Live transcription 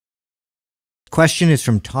Question is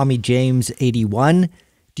from Tommy James 81.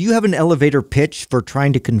 Do you have an elevator pitch for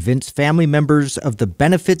trying to convince family members of the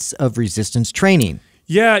benefits of resistance training?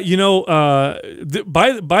 Yeah, you know,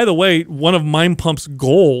 by the way, one of Mind Pump's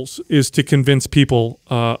goals is to convince people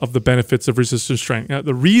of the benefits of resistance training. Now,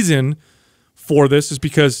 the reason for this is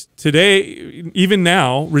because today, even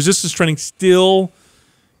now, resistance training still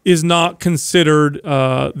is not considered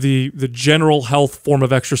the general health form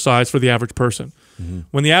of exercise for the average person.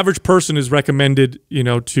 When the average person is recommended, you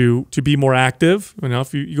know, to be more active, you know,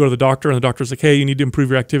 if you go to the doctor and the doctor's like, hey, you need to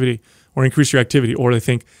improve your activity or increase your activity, or they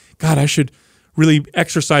think, God, I should really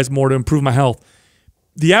exercise more to improve my health.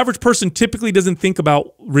 The average person typically doesn't think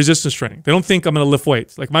about resistance training. They don't think I'm going to lift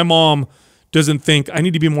weights. Like my mom doesn't think I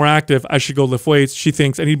need to be more active, I should go lift weights. She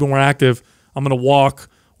thinks I need to be more active, I'm going to walk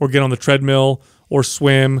or get on the treadmill or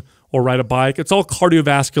swim or ride a bike. It's all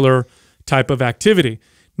cardiovascular type of activity.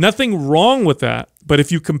 Nothing wrong with that. But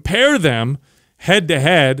if you compare them head to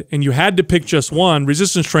head and you had to pick just one,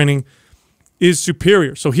 resistance training is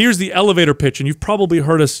superior. So here's the elevator pitch, and you've probably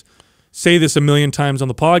heard us say this a million times on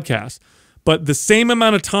the podcast, but the same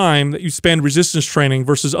amount of time that you spend resistance training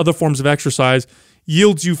versus other forms of exercise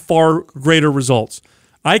yields you far greater results.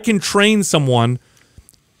 I can train someone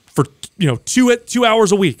for 2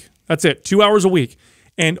 hours a week. That's it, 2 hours a week.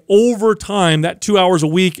 And over time, that 2 hours a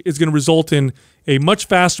week is going to result in a much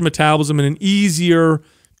faster metabolism and an easier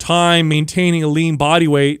time maintaining a lean body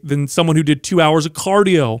weight than someone who did 2 hours of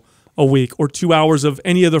cardio a week or 2 hours of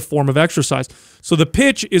any other form of exercise. So the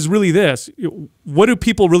pitch is really this. What do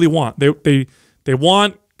people really want? They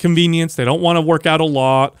want convenience. They don't want to work out a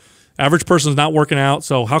lot. Average person's not working out,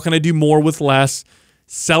 so how can I do more with less?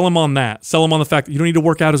 Sell them on that. Sell them on the fact that you don't need to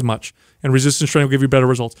work out as much, and resistance training will give you better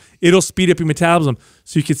results. It'll speed up your metabolism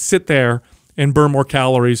so you could sit there and burn more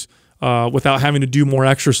calories without having to do more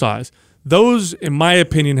exercise. Those, in my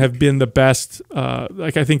opinion, have been the best, I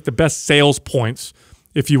think the best sales points,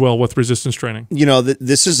 if you will, with resistance training. You know,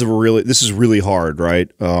 this is really hard,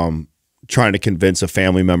 right? Trying to convince a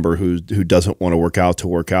family member who doesn't want to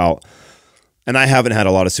work out. And I haven't had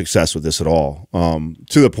a lot of success with this at all,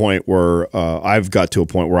 to the point where I've got to a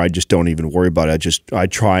point where I just don't even worry about it. I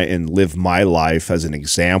try and live my life as an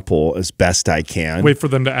example as best I can. Wait for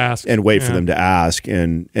them to ask. And wait for them to ask.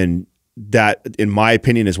 And that, in my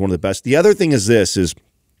opinion, is one of the best. The other thing is this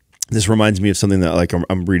reminds me of something that, like,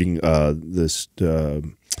 I'm reading this book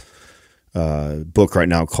right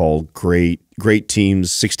now called Great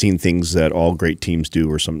Teams, 16 Things That All Great Teams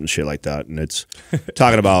Do, or some shit like that. And it's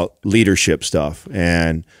talking about leadership stuff.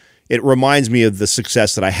 And it reminds me of the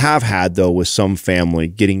success that I have had, though, with some family,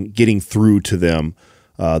 getting through to them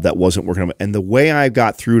that wasn't working out. And the way I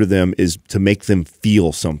got through to them is to make them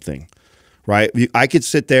feel something. Right? I could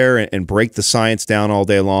sit there and break the science down all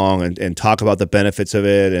day long and talk about the benefits of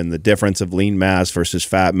it and the difference of lean mass versus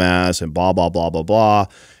fat mass and blah, blah, blah, blah, blah,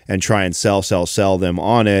 and try and sell them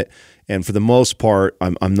on it. And for the most part,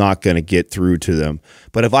 I'm not going to get through to them.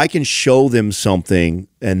 But if I can show them something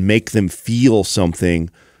and make them feel something,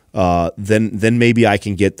 then maybe I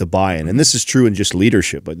can get the buy-in. And this is true in just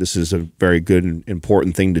leadership. But this is a very good and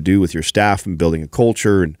important thing to do with your staff and building a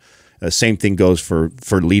culture. And same thing goes for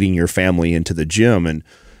leading your family into the gym. And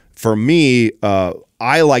for me,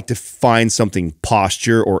 I like to find something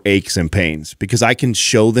posture or aches and pains, because I can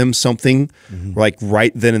show them something like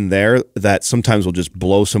right then and there that sometimes will just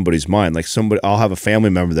blow somebody's mind. Like I'll have a family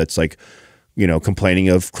member that's like, you know, complaining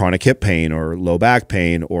of chronic hip pain or low back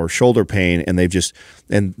pain or shoulder pain, and they've just,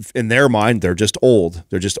 and in their mind, they're just old.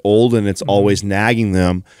 They're just old, and it's always nagging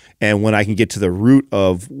them. And when I can get to the root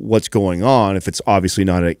of what's going on, if it's obviously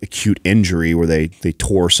not an acute injury where they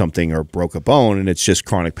tore something or broke a bone and it's just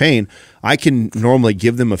chronic pain, I can normally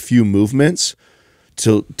give them a few movements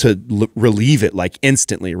to relieve it, like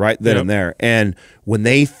instantly, right then and there. And when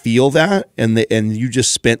they feel that, and you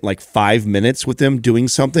just spent like 5 minutes with them doing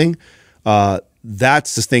something,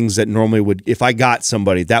 that's the things that normally would, if I got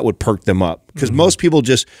somebody, that would perk them up. Because most people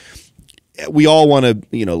just, we all want to,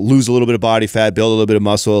 you know, lose a little bit of body fat, build a little bit of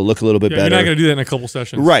muscle, look a little bit better. You're not going to do that in a couple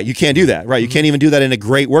sessions. Right. You can't do that. Right. You can't even do that in a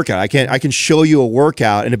great workout. I can show you a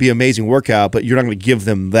workout and it'd be an amazing workout, but you're not going to give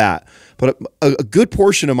them that. But a good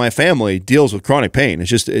portion of my family deals with chronic pain.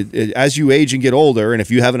 It's just as you age and get older, and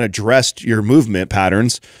if you haven't addressed your movement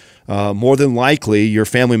patterns, more than likely your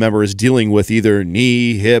family member is dealing with either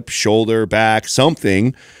knee, hip, shoulder, back,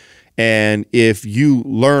 something. And if you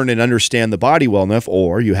learn and understand the body well enough,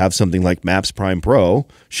 or you have something like MAPS Prime Pro,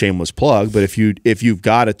 shameless plug, but if you've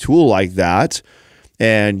got a tool like that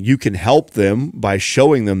and you can help them by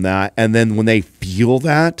showing them that, and then when they feel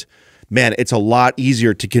that, man, it's a lot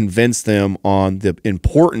easier to convince them on the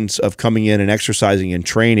importance of coming in and exercising and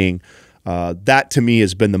training That to me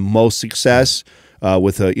has been the most success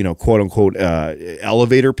with a quote unquote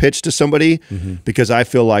elevator pitch to somebody, because I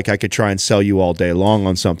feel like I could try and sell you all day long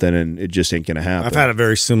on something and it just ain't gonna happen. I've had a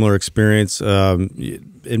very similar experience,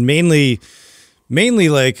 and mainly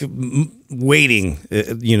like waiting.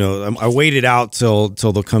 I waited out till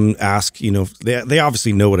they'll come ask. They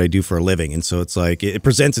obviously know what I do for a living, and so it's like it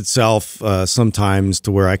presents itself sometimes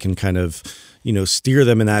to where I can kind of steer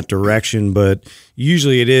them in that direction. But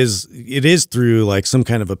usually it is through like some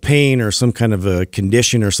kind of a pain or some kind of a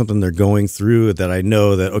condition or something they're going through that I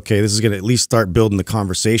know that, okay, this is going to at least start building the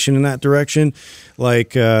conversation in that direction.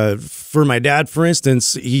 Like for my dad, for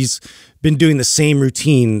instance, he's been doing the same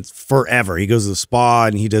routine forever. He goes to the spa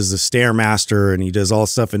and he does the Stairmaster and he does all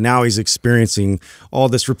stuff. And now he's experiencing all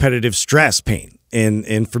this repetitive stress pain.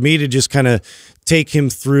 And for me to just kind of take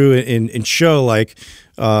him through and show like,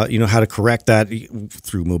 how to correct that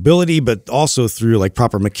through mobility, but also through like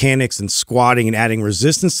proper mechanics and squatting and adding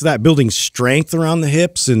resistance to that, building strength around the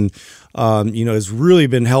hips, and has really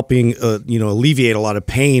been helping alleviate a lot of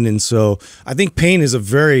pain. And so I think pain is a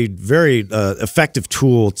very, very effective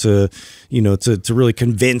tool to really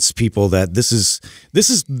convince people that this is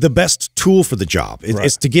the best tool for the job.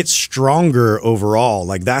 It's to get stronger overall.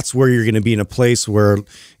 Like that's where you're going to be in a place where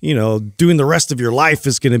doing the rest of your life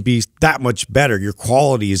is going to be that much better. Your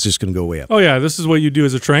quality is just going to go way up. Oh yeah, this is what you do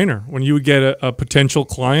as a trainer when you would get a potential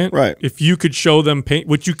client. Right. If you could show them pain,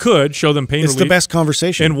 which you could show them pain It's relief the best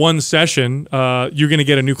conversation in one session. You're going to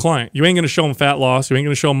get a new client. You ain't going to show them fat loss. You ain't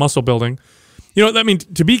going to show them muscle building. I mean,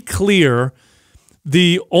 to be clear,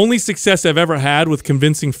 the only success I've ever had with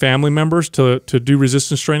convincing family members to do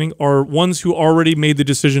resistance training are ones who already made the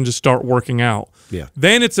decision to start working out. Yeah.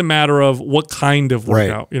 Then it's a matter of what kind of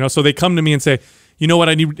workout. So they come to me and say, you know what,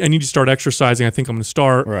 I need to start exercising. I think I'm going to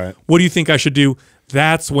start. Right. What do you think I should do?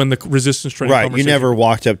 That's when the resistance training. Right. You never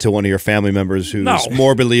walked up to one of your family members who's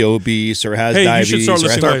morbidly obese or has diabetes. You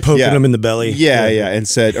should start poking them in the belly. Yeah, and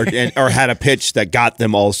said or had a pitch that got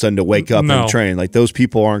them all of a sudden to wake up and train. Like those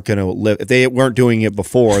people aren't going to live if they weren't doing it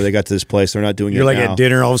before they got to this place. They're not doing You're it like now. at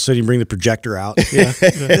dinner, all of a sudden you bring the projector out. Yeah.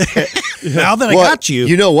 Now that I got you.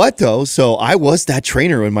 You know what though? So I was that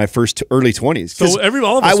trainer in my first early 20s. So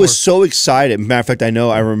all of us I was so excited. Matter of fact,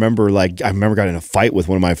 I remember got in a fight with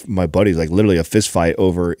one of my buddies, like literally a fist fight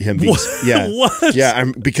over him being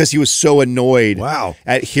What? because he was so annoyed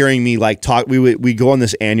at hearing me like talk. We go on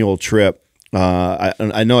this annual trip.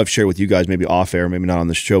 I know I've shared with you guys maybe off air, maybe not on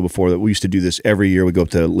the show before, that we used to do this every year. We go up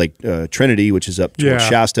to Lake Trinity, which is up towards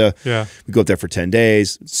Shasta. Yeah. We go up there for 10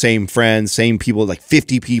 days. Same friends, same people, like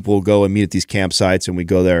 50 people go and meet at these campsites, and we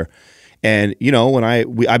go there. And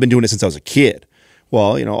I've been doing it since I was a kid.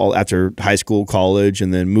 Well, after high school, college,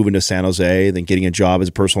 and then moving to San Jose, then getting a job as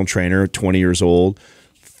a personal trainer, 20 years old.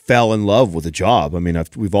 Fell in love with the job. I mean,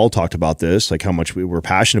 we've all talked about this, like how much we were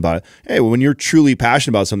passionate about it. Hey, when you're truly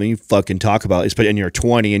passionate about something, you fucking talk about it. But when you're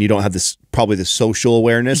 20 and you don't have probably the social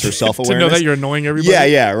awareness or self-awareness. To know that you're annoying everybody.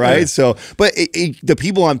 Yeah, right? Yeah. So, but the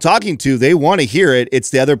people I'm talking to, they want to hear it. It's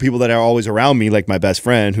the other people that are always around me, like my best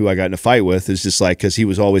friend who I got in a fight with, is just like, because he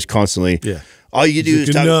was always constantly, all you do is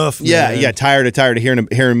talk. Enough, man. Tired of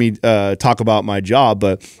hearing me talk about my job.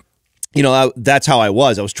 But that's how I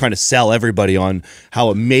was. I was trying to sell everybody on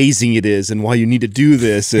how amazing it is and why you need to do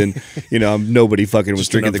this. And, nobody fucking was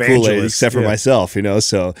drinking the Kool-Aid except for myself,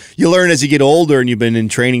 So you learn as you get older and you've been in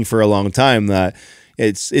training for a long time that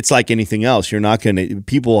it's like anything else. You're not going to,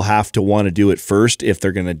 people have to want to do it first if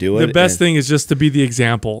they're going to do it. The best thing is just to be the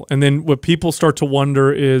example. And then what people start to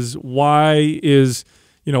wonder is why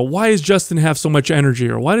does Justin have so much energy,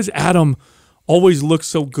 or why does Adam always look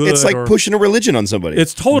so good? It's like pushing a religion on somebody.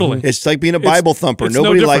 It's totally. It's like being a Bible thumper.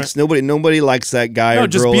 Nobody likes that guy or girl.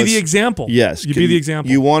 Just be the example. Yes, you be the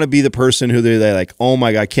example. You want to be the person who they're like, oh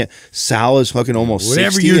my God, I can't. Sal is fucking almost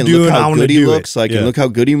whatever 60, you're and doing, look how I good he do looks. it. And look how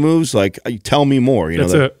good he moves. Like, tell me more.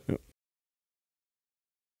 That's it.